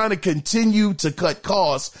just trying to continue to cut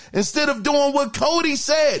costs instead of doing what Cody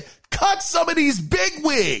said. Cut some of these big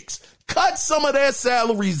wigs, cut some of their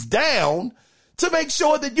salaries down to make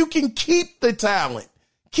sure that you can keep the talent,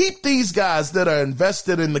 keep these guys that are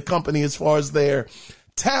invested in the company as far as their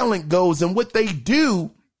talent goes and what they do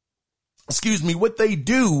to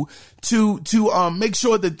make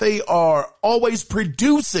sure that they are always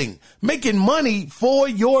producing, making money for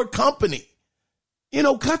your company. You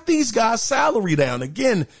know, cut these guys' salary down.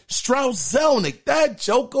 Again, Strauss Zelnick, that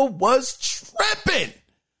joker was tripping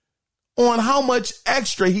on how much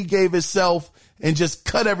extra he gave himself and just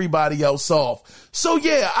cut everybody else off. So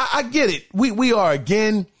yeah, I get it. We are,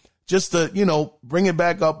 again, just to, bring it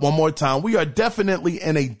back up one more time. We are definitely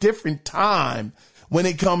in a different time when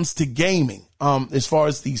it comes to gaming, as far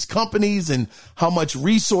as these companies and how much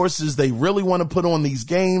resources they really want to put on these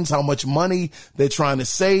games, how much money they're trying to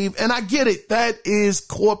save. And I get it. That is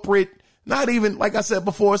corporate. Not even, like I said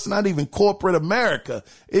before, it's not even corporate America.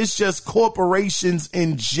 It's just corporations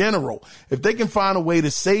in general. If they can find a way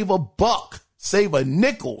to save a buck, save a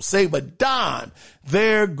nickel, save a dime,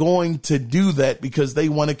 they're going to do that because they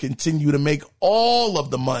want to continue to make all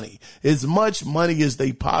of the money, as much money as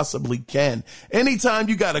they possibly can. Anytime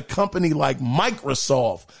you got a company like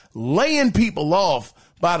Microsoft laying people off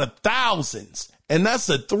by the thousands, and that's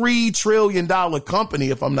a $3 trillion company,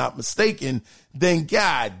 if I'm not mistaken, then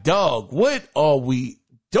God dog, what are we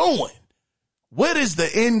doing? What is the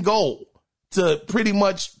end goal? To pretty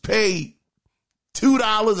much pay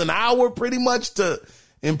 $2 an hour pretty much to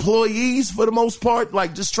employees for the most part,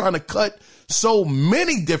 like just trying to cut so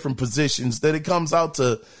many different positions that it comes out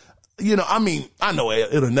to, I know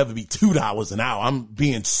it'll never be $2 an hour. I'm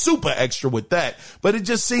being super extra with that, but it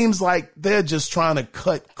just seems like they're just trying to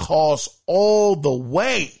cut costs all the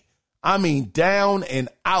way. I mean, down and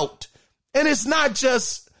out. And it's not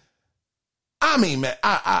just, man,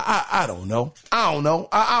 I don't know.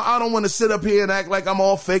 I don't want to sit up here and act like I'm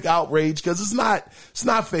all fake outrage, because it's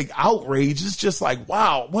not fake outrage. It's just like,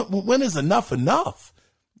 wow, when is enough enough?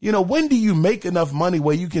 When do you make enough money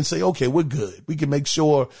where you can say, okay, we're good. We can make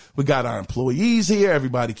sure we got our employees here.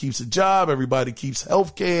 Everybody keeps a job. Everybody keeps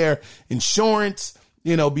health care, insurance,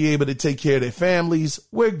 be able to take care of their families.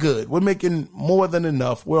 We're good. We're making more than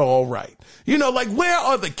enough. We're all right. Like, where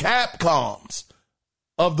are the Capcoms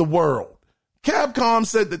of the world? Capcom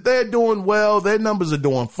said that they're doing well. Their numbers are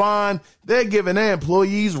doing fine. They're giving their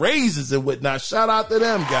employees raises and whatnot. Shout out to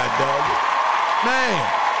them, God dog it.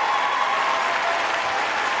 Man.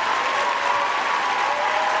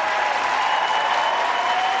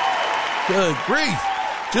 Good grief.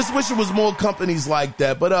 Just wish it was more companies like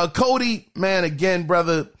that. But Cody, man, again,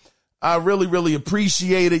 brother, I really, really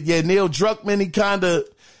appreciate it. Yeah, Neil Druckmann,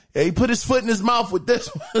 he put his foot in his mouth with this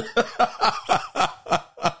one.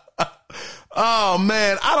 Oh,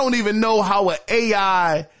 man, I don't even know how an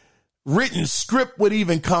AI written script would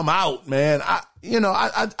even come out, man.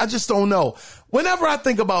 I just don't know. Whenever I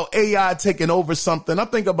think about AI taking over something, I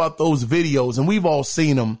think about those videos, and we've all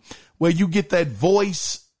seen them, where you get that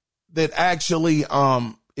voice that actually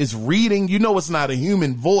is reading. It's not a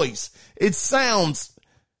human voice. It sounds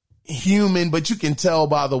human, but you can tell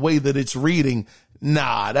by the way that it's reading.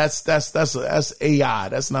 Nah, that's AI.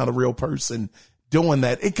 That's not a real person doing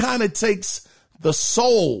that. It kind of takes the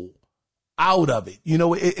soul out of it.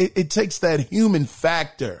 It takes that human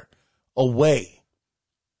factor away,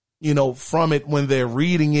 from it when they're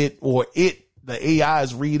reading it, or the AI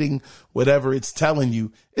is reading whatever it's telling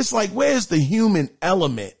you. It's like, where's the human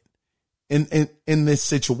element in this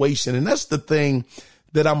situation? And that's the thing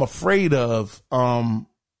that I'm afraid of. And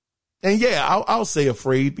yeah, I'll say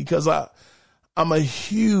afraid, because I'm a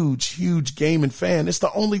huge gaming fan. It's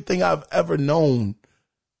the only thing I've ever known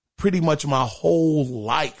pretty much my whole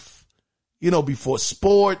life, before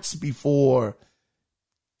sports, before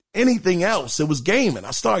anything else. It was gaming.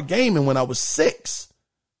 I started gaming when I was 6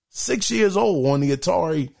 years old on the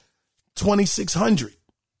Atari 2600.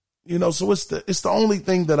 So it's the only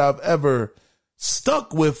thing that I've ever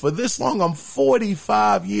stuck with for this long. I'm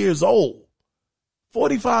 45 years old.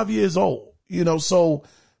 45 years old. So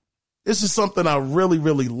this is something I really,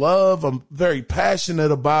 really love. I'm very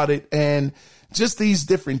passionate about it. And just these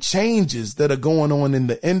different changes that are going on in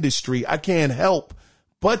the industry, I can't help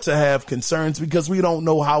but to have concerns because we don't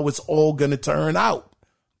know how it's all going to turn out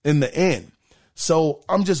in the end. So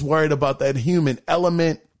I'm just worried about that human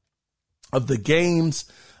element of the games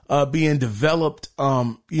being developed,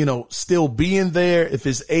 still being there. If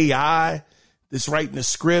it's AI that's writing the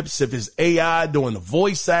scripts, if it's AI doing the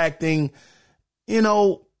voice acting,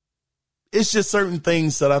 it's just certain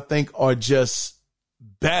things that I think are just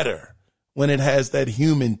better when it has that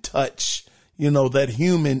human touch, that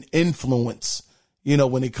human influence,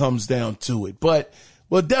 when it comes down to it. But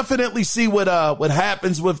we'll definitely see what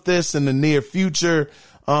happens with this in the near future,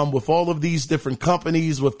 with all of these different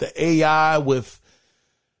companies, with the AI, with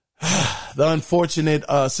the unfortunate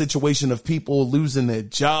situation of people losing their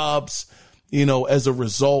jobs, as a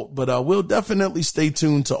result. But we'll definitely stay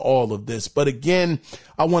tuned to all of this. But again,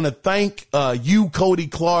 I want to thank you, Cody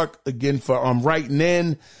Clark, again for writing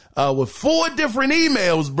in with 4 different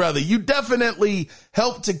emails, brother. You definitely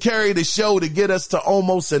helped to carry the show to get us to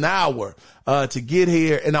almost an hour to get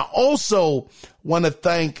here. And I also want to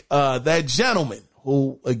thank that gentleman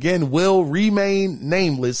who, again, will remain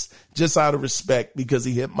nameless just out of respect because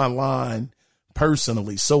he hit my line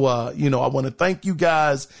personally. So, I want to thank you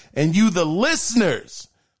guys and you, the listeners,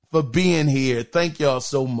 for being here. Thank y'all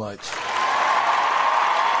so much.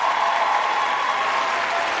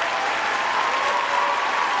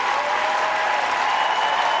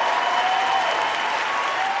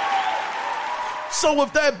 So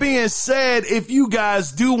with that being said, if you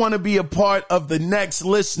guys do want to be a part of the next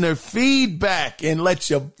listener feedback and let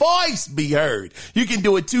your voice be heard, you can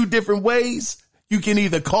do it 2 different ways. You can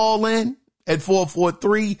either call in at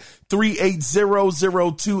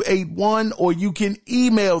 443-380-0281, or you can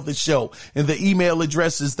email the show. And the email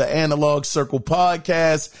address is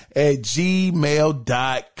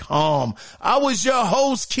theanalogcirclepodcast@gmail.com. I was your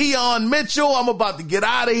host, Keon Mitchell. I'm about to get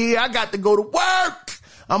out of here. I got to go to work.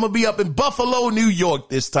 I'm going to be up in Buffalo, New York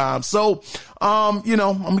this time. So, I'm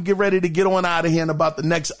going to get ready to get on out of here in about the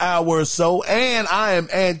next hour or so. And I am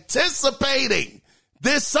anticipating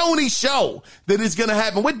this Sony show that is going to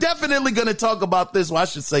happen. We're definitely going to talk about this. Well, I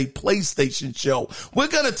should say PlayStation show. We're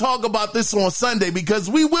going to talk about this on Sunday because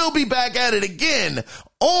we will be back at it again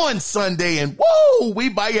on Sunday. And woo, we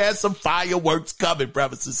might have some fireworks coming,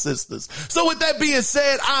 brothers and sisters. So with that being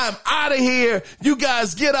said, I'm out of here. You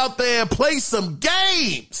guys get out there, play some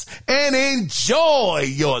games, and enjoy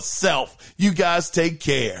yourself. You guys take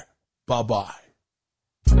care. Bye-bye.